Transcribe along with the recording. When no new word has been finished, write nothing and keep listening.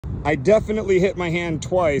I definitely hit my hand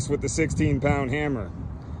twice with the 16-pound hammer,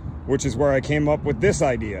 which is where I came up with this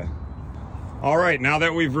idea. All right, now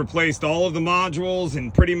that we've replaced all of the modules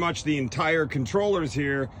and pretty much the entire controllers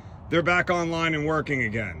here, they're back online and working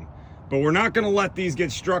again. But we're not gonna let these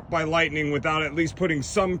get struck by lightning without at least putting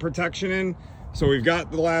some protection in. So we've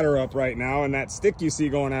got the ladder up right now, and that stick you see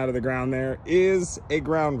going out of the ground there is a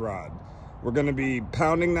ground rod. We're gonna be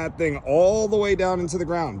pounding that thing all the way down into the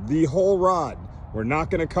ground, the whole rod. We're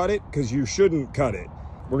not gonna cut it because you shouldn't cut it.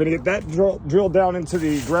 We're gonna get that drilled down into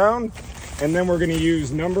the ground, and then we're gonna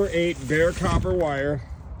use number 8 bare copper wire,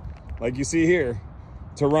 like you see here,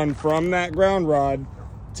 to run from that ground rod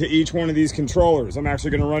to each one of these controllers. I'm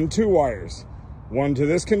actually gonna run 2 wires, one to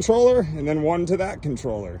this controller and then one to that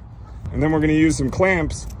controller. And then we're gonna use some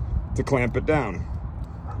clamps to clamp it down.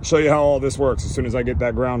 I'll show you how all this works as soon as I get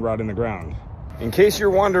that ground rod in the ground. In case you're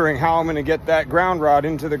wondering how I'm gonna get that ground rod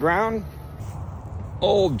into the ground,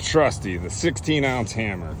 old trusty, the 16-ounce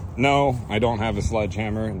hammer. No, I don't have a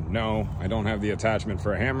sledgehammer. No, I don't have the attachment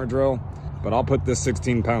for a hammer drill, but I'll put this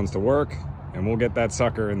 16 pounds to work and we'll get that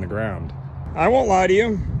sucker in the ground. I won't lie to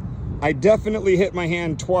you, I definitely hit my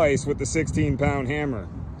hand twice with the 16-pound hammer,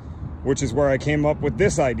 which is where I came up with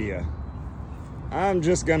this idea. I'm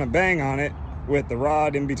just gonna bang on it with the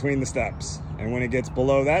rod in between the steps. And when it gets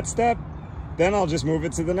below that step, then I'll just move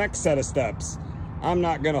it to the next set of steps. I'm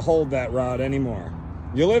not gonna hold that rod anymore.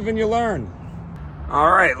 You live and you learn.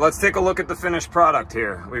 All right, let's take a look at the finished product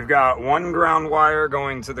here. We've got 1 ground wire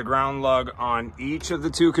going to the ground lug on each of the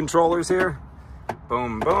 2 controllers here.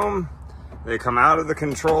 Boom, boom. They come out of the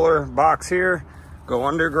controller box here, go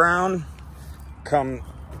underground, come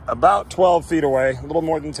about 12 feet away, a little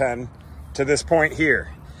more than 10, to this point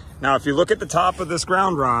here. Now, if you look at the top of this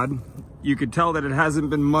ground rod, you could tell that it hasn't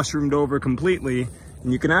been mushroomed over completely,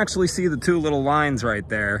 and you can actually see the 2 little lines right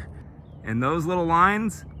there. And those little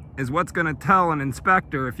lines is what's gonna tell an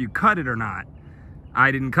inspector if you cut it or not.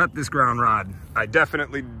 I didn't cut this ground rod. I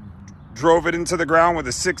definitely drove it into the ground with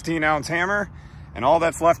a 16-ounce hammer, and all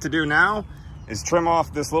that's left to do now is trim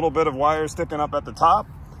off this little bit of wire sticking up at the top,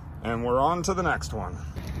 and we're on to the next one.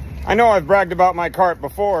 I know I've bragged about my cart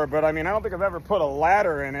before, but I mean, I don't think I've ever put a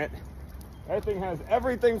ladder in it. That thing has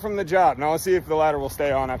everything from the job. Now let's see if the ladder will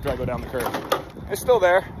stay on after I go down the curb. It's still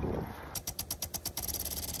there.